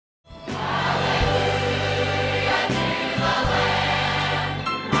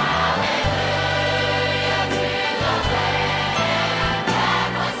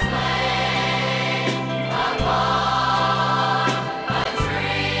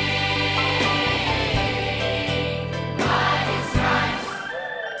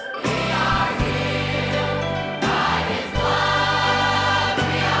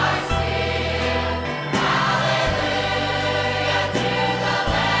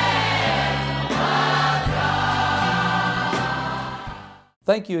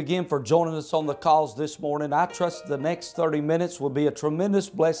Thank you again for joining us on the calls this morning. I trust the next 30 minutes will be a tremendous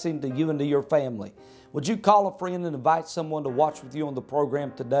blessing to you and to your family. Would you call a friend and invite someone to watch with you on the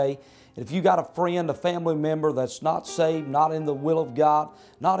program today? And if you got a friend, a family member that's not saved, not in the will of God,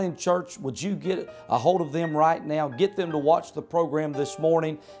 not in church, would you get a hold of them right now? Get them to watch the program this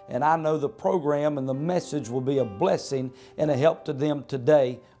morning, and I know the program and the message will be a blessing and a help to them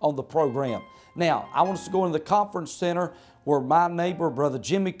today on the program. Now, I want us to go into the conference center where my neighbor, Brother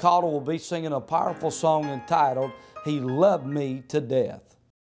Jimmy Cottle, will be singing a powerful song entitled, He Loved Me to Death.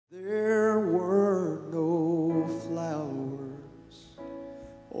 There were no flowers,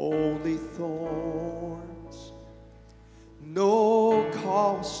 only thorns, no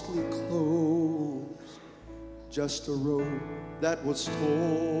costly clothes, just a robe that was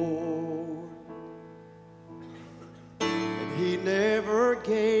torn. And He never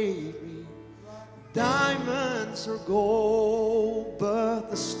gave me diamonds or gold, but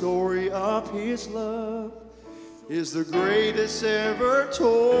the story of His love is the greatest ever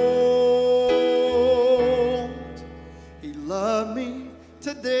told. He loved me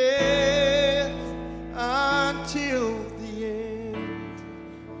to death until the end.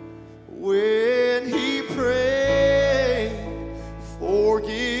 When He prayed,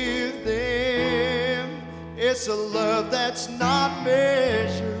 forgive them. It's a love that's not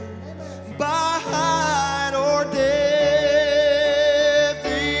measured by height or depth.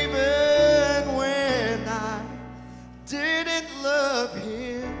 Even when I didn't love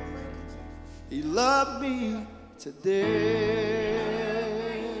Him, He loved me to death.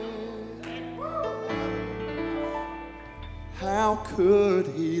 How could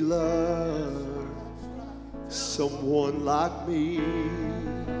He love someone like me,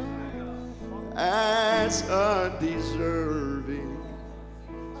 as undeserving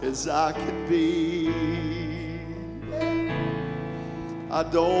as I can be? I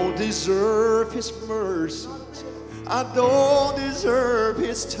don't deserve His mercies, I don't deserve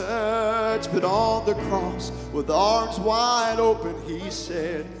His touch, but on the cross with arms wide open He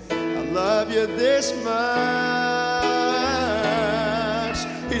said, I love you this much.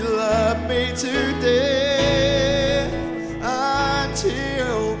 He loved me to death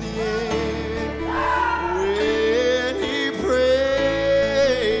until the end. When He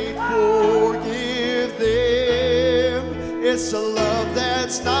prayed, forgive them. It's a love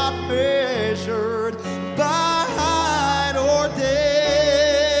that's not measured by height or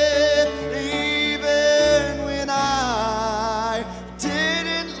depth. Even when I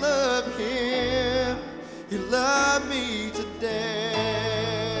didn't love Him, He loved me to death.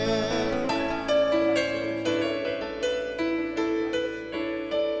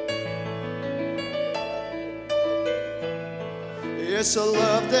 It's a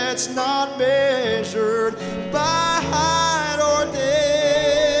love that's not measured by height or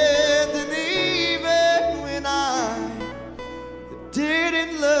depth. And even when I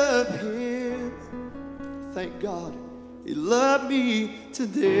didn't love Him, thank God, He loved me to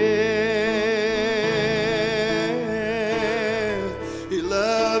death. He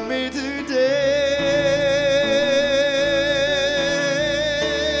loved me to death.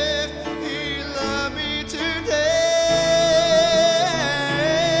 He loved me to death.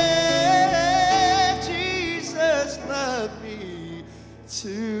 Jesus loved me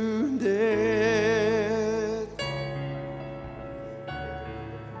to death.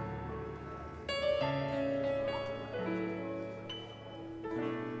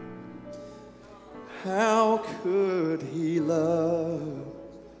 How could He love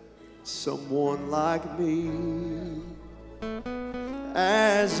someone like me,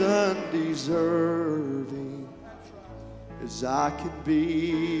 as undeserving as I can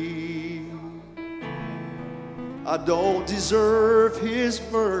be? I don't deserve His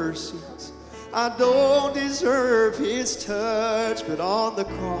mercies, I don't deserve His touch, but on the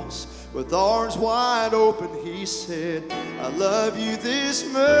cross with arms wide open He said, I love you this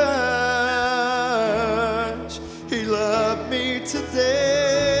much. He loved me to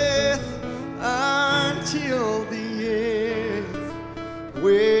death until the end.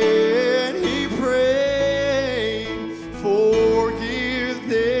 When He prayed, forgive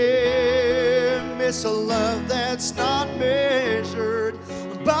them. It's a love that's not measured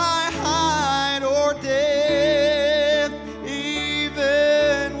by height or depth.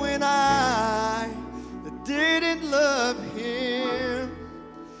 Even when I didn't love Him,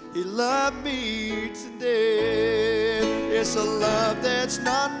 He loved me to death. It's a love that's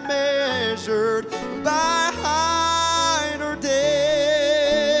not measured by height or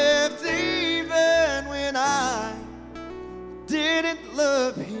depth. Even when I didn't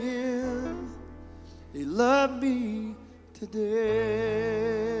love Him, He loved me to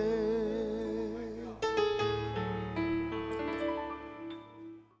today.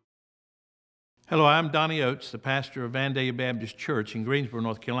 Hello, I'm Donnie Oates, the pastor of Vandalia Baptist Church in Greensboro,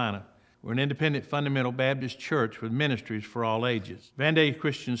 North Carolina. We're an independent fundamental Baptist church with ministries for all ages. Vandalia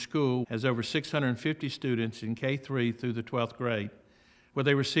Christian School has over 650 students in K-3 through the 12th grade, where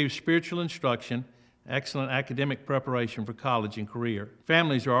they receive spiritual instruction, excellent academic preparation for college and career.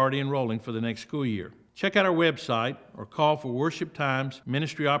 Families are already enrolling for the next school year. Check out our website or call for worship times,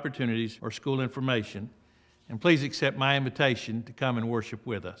 ministry opportunities, or school information. And please accept my invitation to come and worship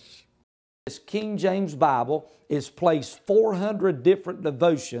with us. This King James Bible is placed 400 different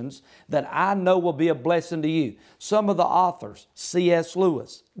devotions that I know will be a blessing to you. Some of the authors, C.S.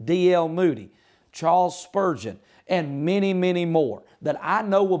 Lewis, D.L. Moody, Charles Spurgeon, and many, many more that I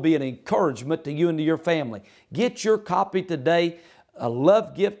know will be an encouragement to you and to your family. Get your copy today. A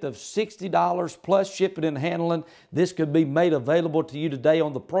love gift of $60 plus shipping and handling. This could be made available to you today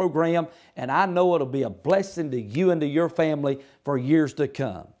on the program, and I know it'll be a blessing to you and to your family for years to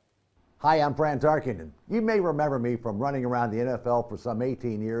come. Hi, I'm Fran Tarkington. You may remember me from running around the NFL for some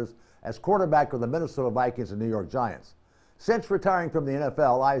 18 years as quarterback of the Minnesota Vikings and New York Giants. Since retiring from the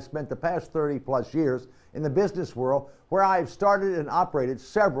NFL, I have spent the past 30 plus years in the business world where I have started and operated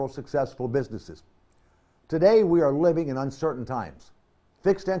several successful businesses. Today, we are living in uncertain times.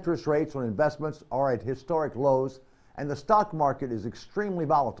 Fixed interest rates on investments are at historic lows, and the stock market is extremely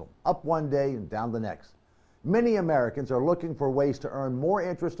volatile, up one day and down the next. Many Americans are looking for ways to earn more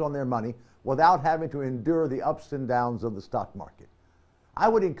interest on their money without having to endure the ups and downs of the stock market. I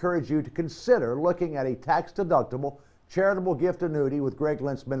would encourage you to consider looking at a tax-deductible charitable gift annuity with Greg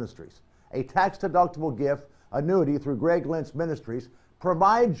Lentz Ministries. A tax-deductible gift annuity through Greg Lentz Ministries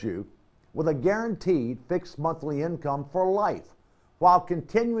provides you with a guaranteed fixed monthly income for life while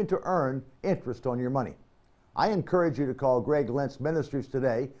continuing to earn interest on your money. I encourage you to call Greg Lentz Ministries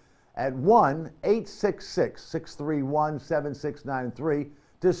today at 1-866-631-7693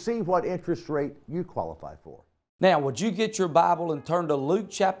 to see what interest rate you qualify for. Now, would you get your Bible and turn to Luke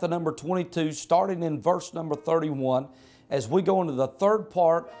chapter number 22, starting in verse number 31, as we go into the third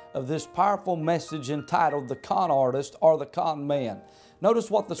part of this powerful message entitled The Con Artist or the Con Man.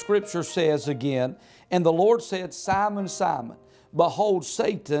 Notice what the scripture says again. And the Lord said, Simon, Simon, behold,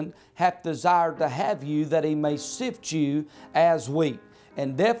 Satan hath desired to have you, that he may sift you as wheat.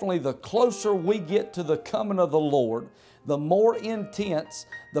 And definitely the closer we get to the coming of the Lord, the more intense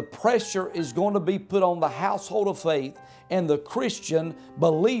the pressure is going to be put on the household of faith and the Christian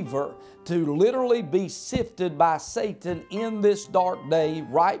believer to literally be sifted by Satan in this dark day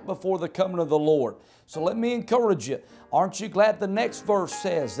right before the coming of the Lord. So let me encourage you. Aren't you glad the next verse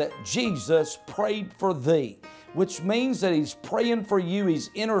says that Jesus prayed for thee? Which means that He's praying for you, He's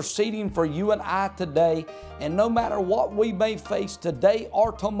interceding for you and I today. And no matter what we may face today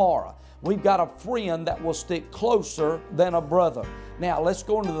or tomorrow, we've got a friend that will stick closer than a brother. Now, let's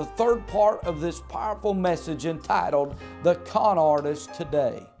go into the third part of this powerful message entitled, The Con Artist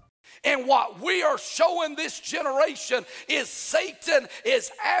Today. And what we are showing this generation is Satan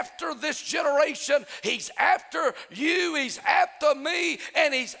is after this generation. He's after you. He's after me.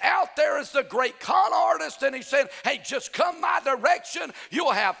 And he's out there as the great con artist. And he's saying, hey, just come my direction.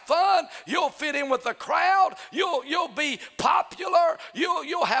 You'll have fun. You'll fit in with the crowd. You'll be popular.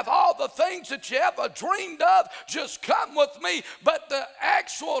 You'll have all the things that you ever dreamed of. Just come with me. But the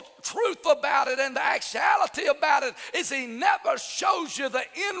actual truth about it and the actuality about it is he never shows you the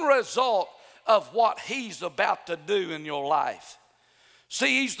end result of what he's about to do in your life.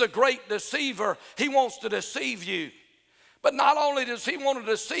 See, he's the great deceiver. He wants to deceive you. But not only does he want to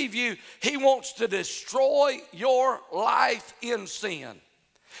deceive you, he wants to destroy your life in sin.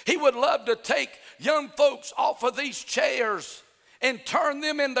 He would love to take young folks off of these chairs and turn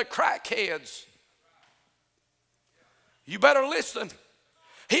them into crackheads. You better listen.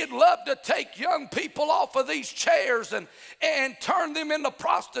 He'd love to take young people off of these chairs and turn them into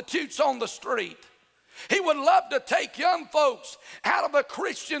prostitutes on the street. He would love to take young folks out of a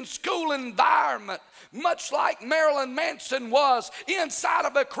Christian school environment, much like Marilyn Manson was inside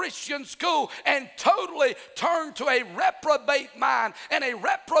of a Christian school, and totally turn to a reprobate mind and a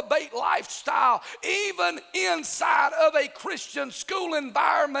reprobate lifestyle, even inside of a Christian school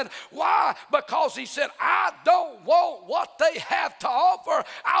environment. Why? Because he said, I don't want what they have to offer.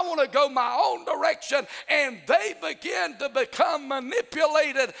 I want to go my own direction. And they begin to become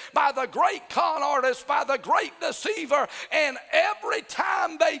manipulated by the great con artist, by the great deceiver. And every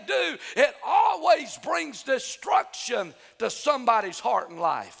time they do, it always brings destruction to somebody's heart and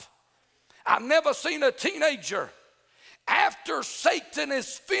life. I've never seen a teenager, after Satan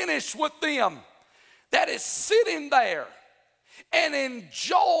is finished with them, that is sitting there and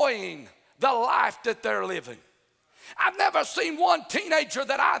enjoying the life that they're living. I've never seen one teenager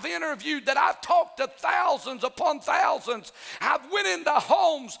that I've interviewed, that I've talked to thousands upon thousands. I've went into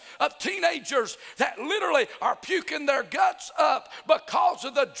homes of teenagers that literally are puking their guts up because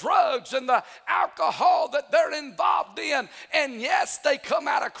of the drugs and the alcohol that they're involved in. And yes, they come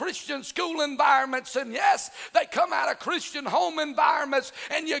out of Christian school environments, and yes, they come out of Christian home environments,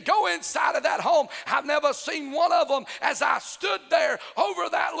 and you go inside of that home. I've never seen one of them, as I stood there over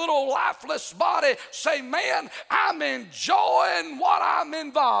that little lifeless body, say, man, I'm enjoying what I'm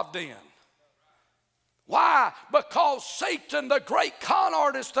involved in. Why? Because Satan, the great con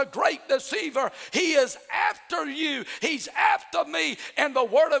artist, the great deceiver, he is after you. He's after me. And the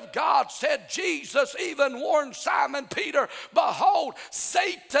Word of God said, Jesus even warned Simon Peter, behold,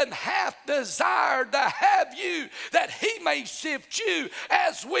 Satan hath desired to have you, that he may sift you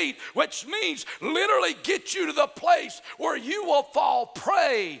as wheat, which means literally get you to the place where you will fall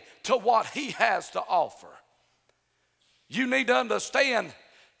prey to what he has to offer. You need to understand,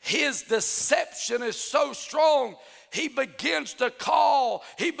 his deception is so strong. He begins to call.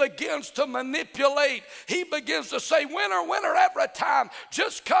 He begins to manipulate. He begins to say, winner, winner, every time.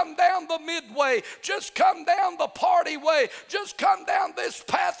 Just come down the midway. Just come down the party way. Just come down this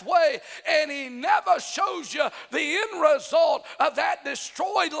pathway. And he never shows you the end result of that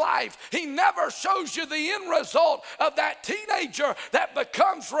destroyed life. He never shows you the end result of that teenager that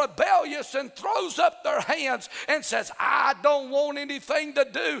becomes rebellious and throws up their hands and says, I don't want anything to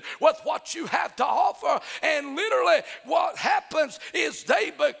do with what you have to offer. And literally, what happens is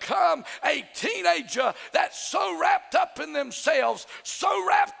they become a teenager that's so wrapped up in themselves, so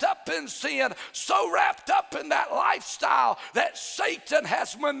wrapped up in sin, so wrapped up in that lifestyle that Satan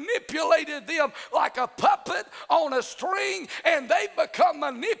has manipulated them like a puppet on a string, and they become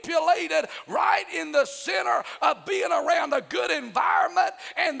manipulated right in the center of being around a good environment,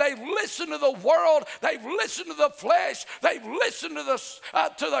 and they've listened to the world, they've listened to the flesh, they've listened to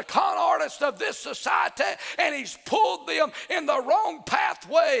the con artist of this society, and he's pulled them in the wrong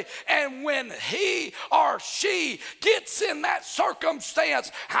pathway. And when he or she gets in that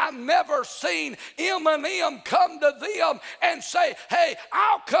circumstance, I've never seen Eminem come to them and say, hey,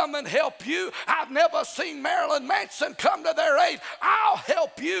 I'll come and help you. I've never seen Marilyn Manson come to their aid. I'll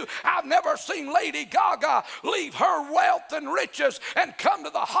help you. I've never seen Lady Gaga leave her wealth and riches and come to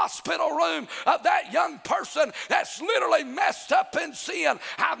the hospital room of that young person that's literally messed up in sin.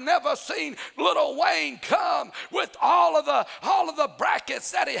 I've never seen Lil Wayne come with all of the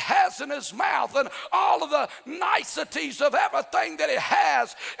brackets that he has in his mouth and all of the niceties of everything that he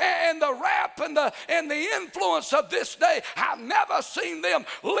has, and the rap and the influence of this day. I've never seen them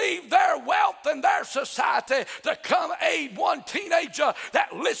leave their wealth and their society to come aid one teenager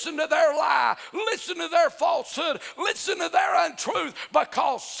that listened to their lie, listened to their falsehood, listened to their untruth,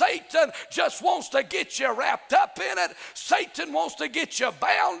 because Satan just wants to get you wrapped up in it. Satan wants to get you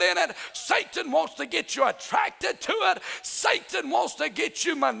bound in it. Satan wants to get you attracted to it. Satan wants to get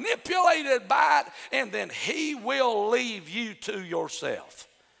you manipulated by it, and then he will leave you to yourself.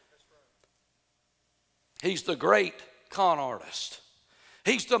 He's the great con artist.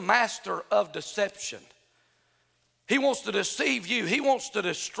 He's the master of deception. He wants to deceive you. He wants to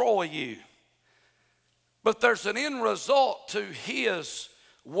destroy you. But there's an end result to his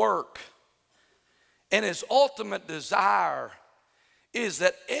work. And his ultimate desire is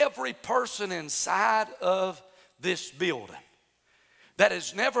that every person inside of this building that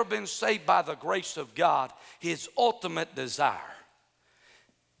has never been saved by the grace of God, his ultimate desire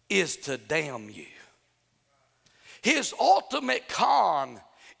is to damn you. His ultimate con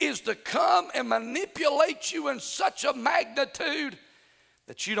is to come and manipulate you in such a magnitude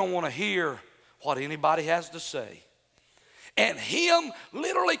that you don't want to hear what anybody has to say. And him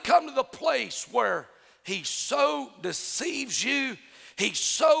literally come to the place where he so deceives you, he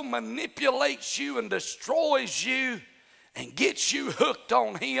so manipulates you and destroys you and gets you hooked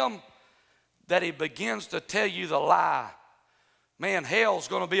on him that he begins to tell you the lie. Man, hell's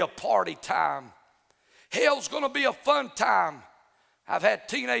going to be a party time. Hell's going to be a fun time. I've had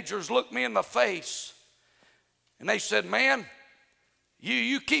teenagers look me in the face and they said, man,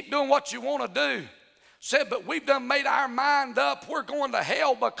 you keep doing what you want to do. Said, but we've done made our mind up. We're going to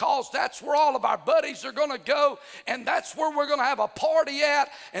hell because that's where all of our buddies are going to go, and that's where we're going to have a party at,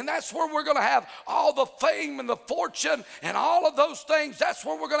 and that's where we're going to have all the fame and the fortune and all of those things. That's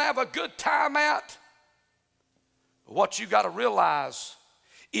where we're going to have a good time at. But what you got to realize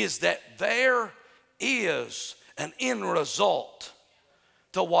is that there is an end result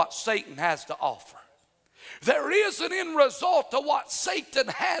to what Satan has to offer. There is an end result to what Satan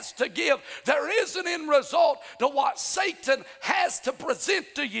has to give. There is an end result to what Satan has to present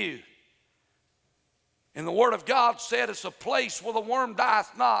to you. And the Word of God said it's a place where the worm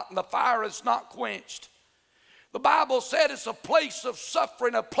dieth not and the fire is not quenched. The Bible said it's a place of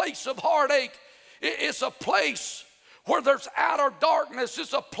suffering, a place of heartache. It's a place where there's outer darkness.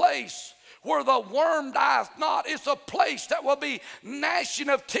 It's a place where the worm dieth not. It's a place that will be gnashing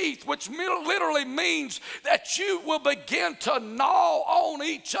of teeth, which literally means that you will begin to gnaw on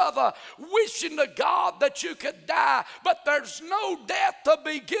each other, wishing to God that you could die. But there's no death to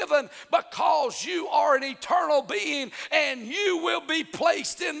be given, because you are an eternal being, and you will be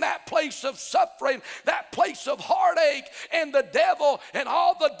placed in that place of suffering, that place of heartache. And the devil and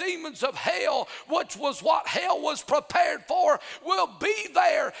all the demons of hell, which was what hell was prepared for, will be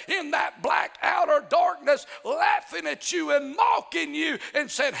there in that black outer darkness, laughing at you and mocking you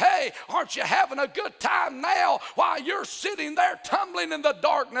and saying, hey, aren't you having a good time now, while you're sitting there tumbling in the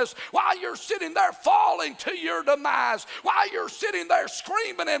darkness, while you're sitting there falling to your demise, while you're sitting there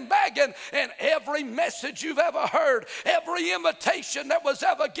screaming and begging. And every message you've ever heard, every invitation that was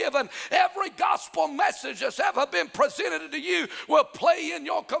ever given, every gospel message that's ever been presented to you will play in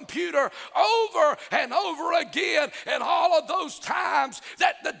your computer over and over again. And all of those times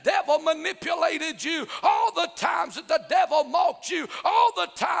that the devil manipulated you, all the times that the devil mocked you, all the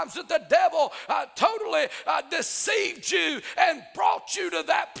times that the devil totally deceived you and brought you to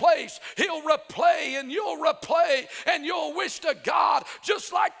that place, he'll replay and you'll replay and you'll wish to God,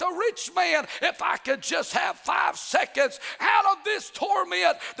 just like the rich man, if I could just have 5 seconds out of this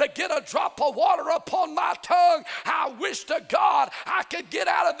torment to get a drop of water upon my tongue, I wish to God I could get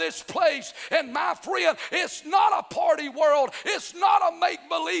out of this place. And my friend, it's not a party world. It's not a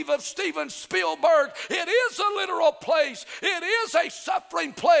make-believe of Steven Spielberg. It is a literal place. It is a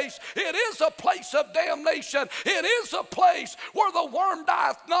suffering place. It is a place of damnation. It is a place where the worm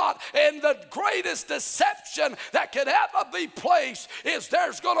dieth not. And the greatest deception that could ever be placed is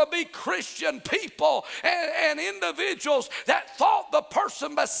there's going to be Christian people and individuals that thought the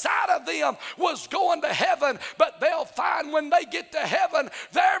person beside of them was going to heaven, but they'll find when they get to heaven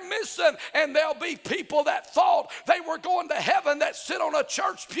they're missing. And there'll be people that thought they were going to heaven that sit on a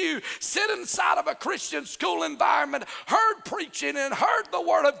church pew, sit inside of a Christian school environment, heard preaching and heard the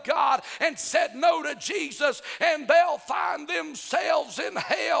Word of God and said no to Jesus, and they'll find themselves in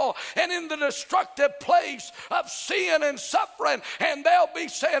hell and in the destructive place of sin and suffering. And they'll be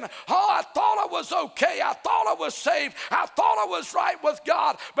saying, oh, I thought I was okay, I thought I was saved, I thought I was right with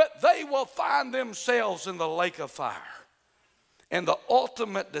God. But they will find themselves in the lake of fire. And the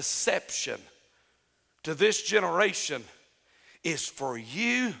ultimate deception to this generation is for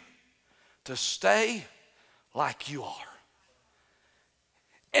you to stay like you are.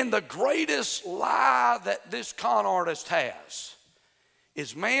 And the greatest lie that this con artist has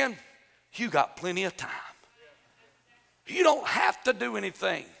is, man, you got plenty of time. You don't have to do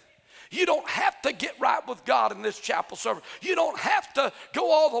anything. You don't have to get right with God in this chapel service. You don't have to go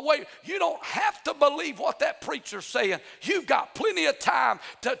all the way. You don't have to believe what that preacher's saying. You've got plenty of time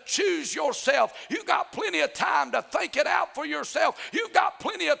to choose yourself. You've got plenty of time to think it out for yourself. You've got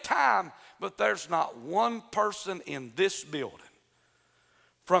plenty of time. But there's not one person in this building,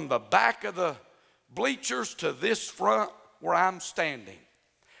 from the back of the bleachers to this front where I'm standing,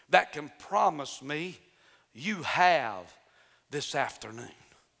 that can promise me you have this afternoon.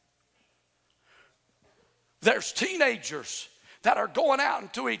 There's teenagers that are going out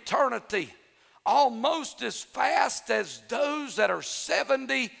into eternity almost as fast as those that are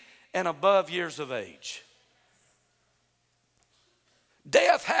 70 and above years of age.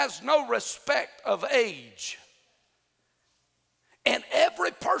 Death has no respect of age. And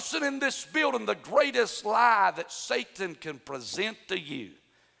every person in this building, the greatest lie that Satan can present to you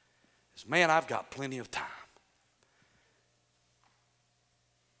is, man, I've got plenty of time.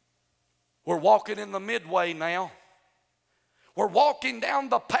 We're walking in the midway now. We're walking down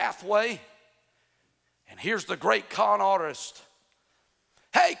the pathway. And here's the great con artist.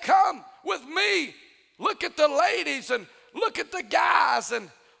 Hey, come with me. Look at the ladies and look at the guys and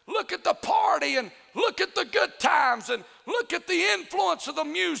look at the party and look at the good times and look at the influence of the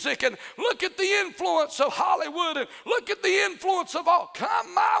music and look at the influence of Hollywood and look at the influence of all.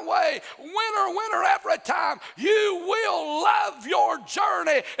 Come my way, winner every time. You will love your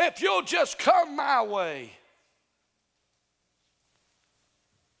journey if you'll just come my way.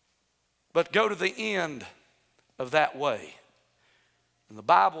 But go to the end of that way. And the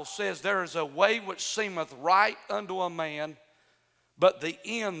Bible says there is a way which seemeth right unto a man, but the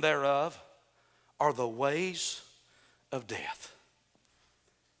end thereof are the ways of death.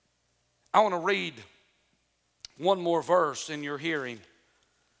 I want to read one more verse in your hearing.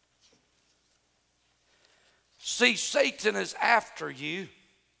 See, Satan is after you.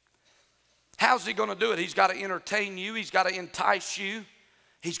 How's he going to do it? He's got to entertain you. He's got to entice you.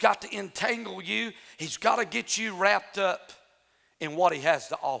 He's got to entangle you. He's got to get you wrapped up in what he has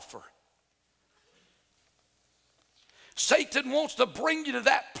to offer. Satan wants to bring you to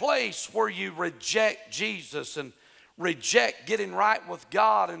that place where you reject Jesus and reject getting right with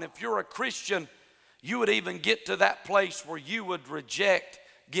God. And if you're a Christian, you would even get to that place where you would reject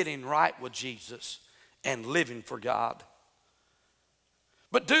getting right with Jesus and living for God.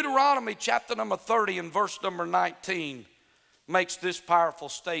 But Deuteronomy chapter number 30 and verse number 19 makes this powerful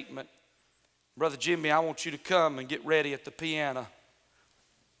statement. Brother Jimmy, I want you to come and get ready at the piano.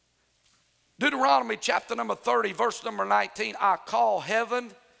 Deuteronomy chapter number 30, verse number 19, I call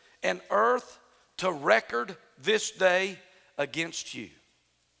heaven and earth to record this day against you,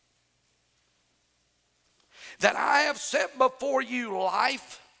 that I have set before you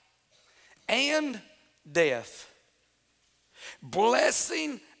life and death,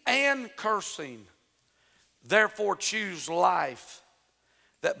 blessing and cursing. Therefore choose life,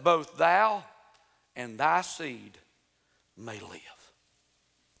 that both thou and thy seed may live.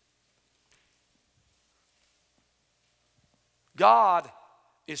 God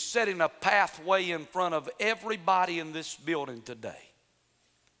is setting a pathway in front of everybody in this building today.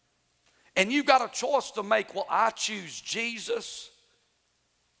 And you've got a choice to make. Will I choose Jesus,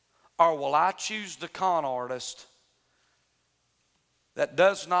 or will I choose the con artist that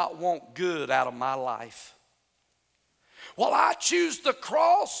does not want good out of my life? Will I choose the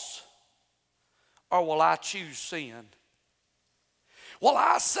cross, or will I choose sin? Will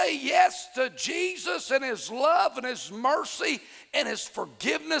I say yes to Jesus and his love and his mercy and his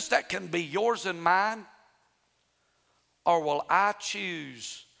forgiveness that can be yours and mine? Or will I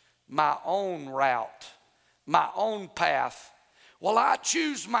choose my own route, my own path? Will I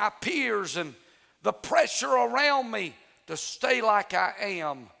choose my peers and the pressure around me to stay like I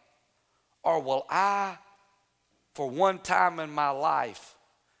am? Or will I, for one time in my life,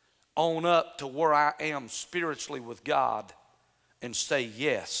 own up to where I am spiritually with God and say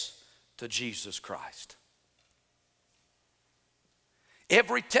yes to Jesus Christ?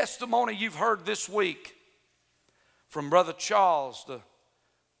 Every testimony you've heard this week from Brother Charles,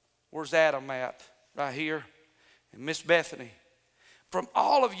 where's Adam at? Right here. And Miss Bethany. From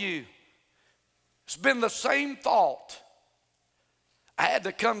all of you, it's been the same thought. I had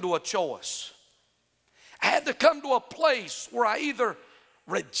to come to a choice. I had to come to a place where I either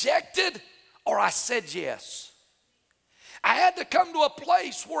rejected or I said yes. I had to come to a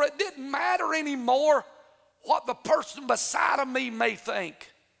place where it didn't matter anymore what the person beside of me may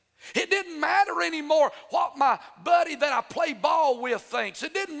think. It didn't matter anymore what my buddy that I play ball with thinks.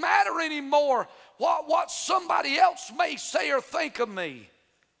 It didn't matter anymore what somebody else may say or think of me.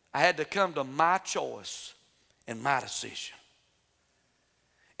 I had to come to my choice and my decision.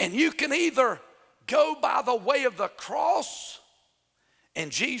 And you can either go by the way of the cross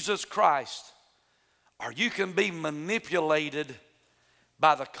and Jesus Christ, or you can be manipulated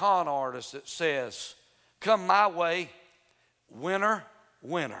by the con artist that says, come my way, winner,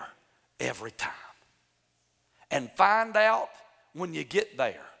 winner, every time. And find out when you get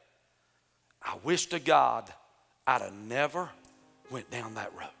there, I wish to God I'd have never went down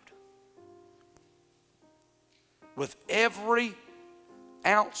that road. With every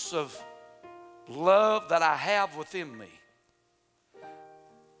ounce of love that I have within me,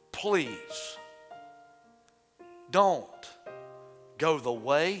 please don't go the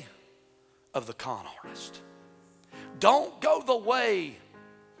way of the con artist. Don't go the way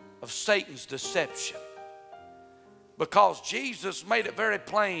of Satan's deception. Because Jesus made it very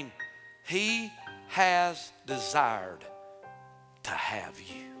plain, he has desired to have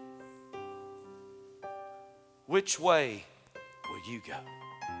you. Which way will you go?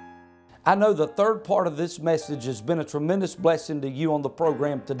 I know the third part of this message has been a tremendous blessing to you on the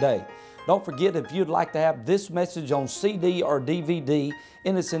program today. Don't forget, if you'd like to have this message on CD or DVD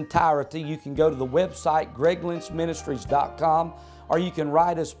in its entirety, you can go to the website GregLentzMinistries.com, or you can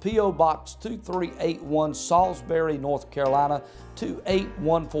write us P.O. Box 2381, Salisbury, North Carolina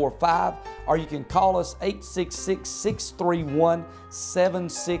 28145, or you can call us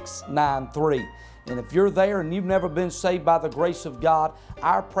 866-631-7693. And if you're there and you've never been saved by the grace of God,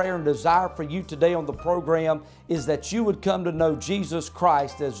 our prayer and desire for you today on the program is that you would come to know Jesus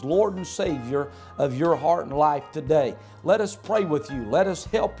Christ as Lord and Savior of your heart and life today. Let us pray with you. Let us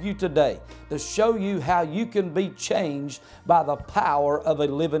help you today to show you how you can be changed by the power of a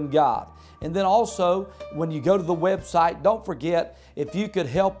living God. And then also, when you go to the website, don't forget, if you could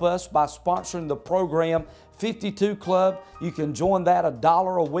help us by sponsoring the program, 52 Club. You can join that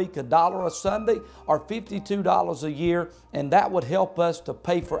 $1 a week, $1 a Sunday, or $52 a year, and that would help us to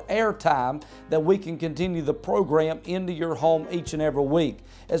pay for airtime that we can continue the program into your home each and every week.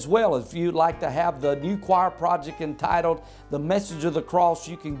 As well, if you'd like to have the new choir project entitled The Message of the Cross,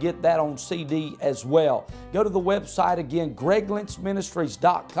 you can get that on CD as well. Go to the website again,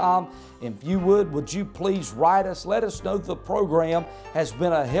 GregLentzMinistries.com. If you would you please write us? Let us know the program has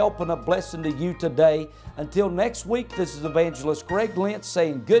been a help and a blessing to you today. Until next week, this is Evangelist Greg Lentz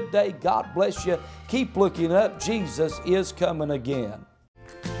saying good day, God bless you, keep looking up, Jesus is coming again.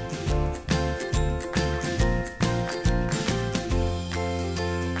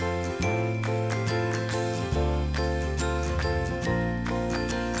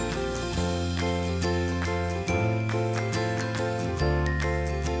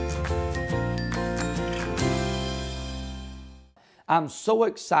 I'm so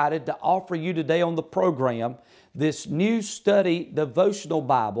excited to offer you today on the program this new study devotional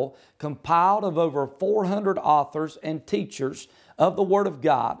Bible compiled of over 400 authors and teachers of the Word of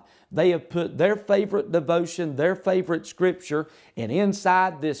God. They have put their favorite devotion, their favorite scripture, and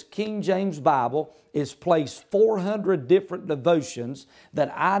inside this King James Bible is placed 400 different devotions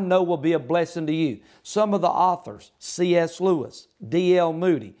that I know will be a blessing to you. Some of the authors, C.S. Lewis, D.L.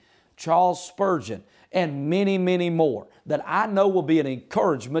 Moody, Charles Spurgeon, and many, many more that I know will be an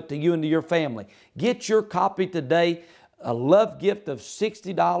encouragement to you and to your family. Get your copy today, a love gift of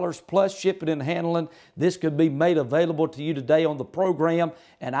 $60 plus shipping and handling. This could be made available to you today on the program,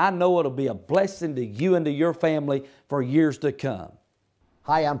 and I know it'll be a blessing to you and to your family for years to come.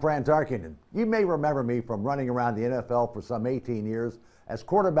 Hi, I'm Fran Tarkenton. You may remember me from running around the NFL for some 18 years as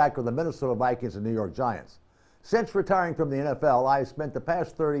quarterback of the Minnesota Vikings and New York Giants. Since retiring from the NFL, I have spent the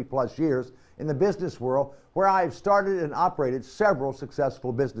past 30 plus years in the business world where I have started and operated several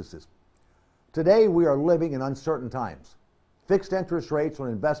successful businesses. Today we are living in uncertain times. Fixed interest rates on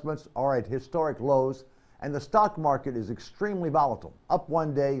investments are at historic lows, and the stock market is extremely volatile, up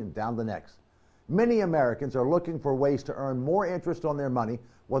one day and down the next. Many Americans are looking for ways to earn more interest on their money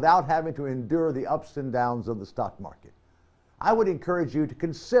without having to endure the ups and downs of the stock market. I would encourage you to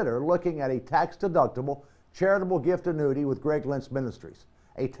consider looking at a tax-deductible charitable gift annuity with Greg Lentz Ministries.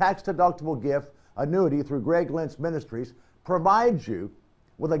 A tax-deductible gift annuity through Greg Lentz Ministries provides you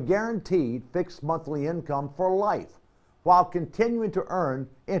with a guaranteed fixed monthly income for life while continuing to earn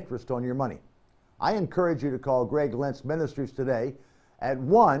interest on your money. I encourage you to call Greg Lentz Ministries today at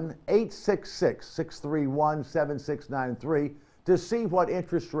 1-866-631-7693 to see what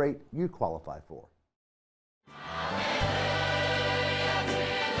interest rate you qualify for.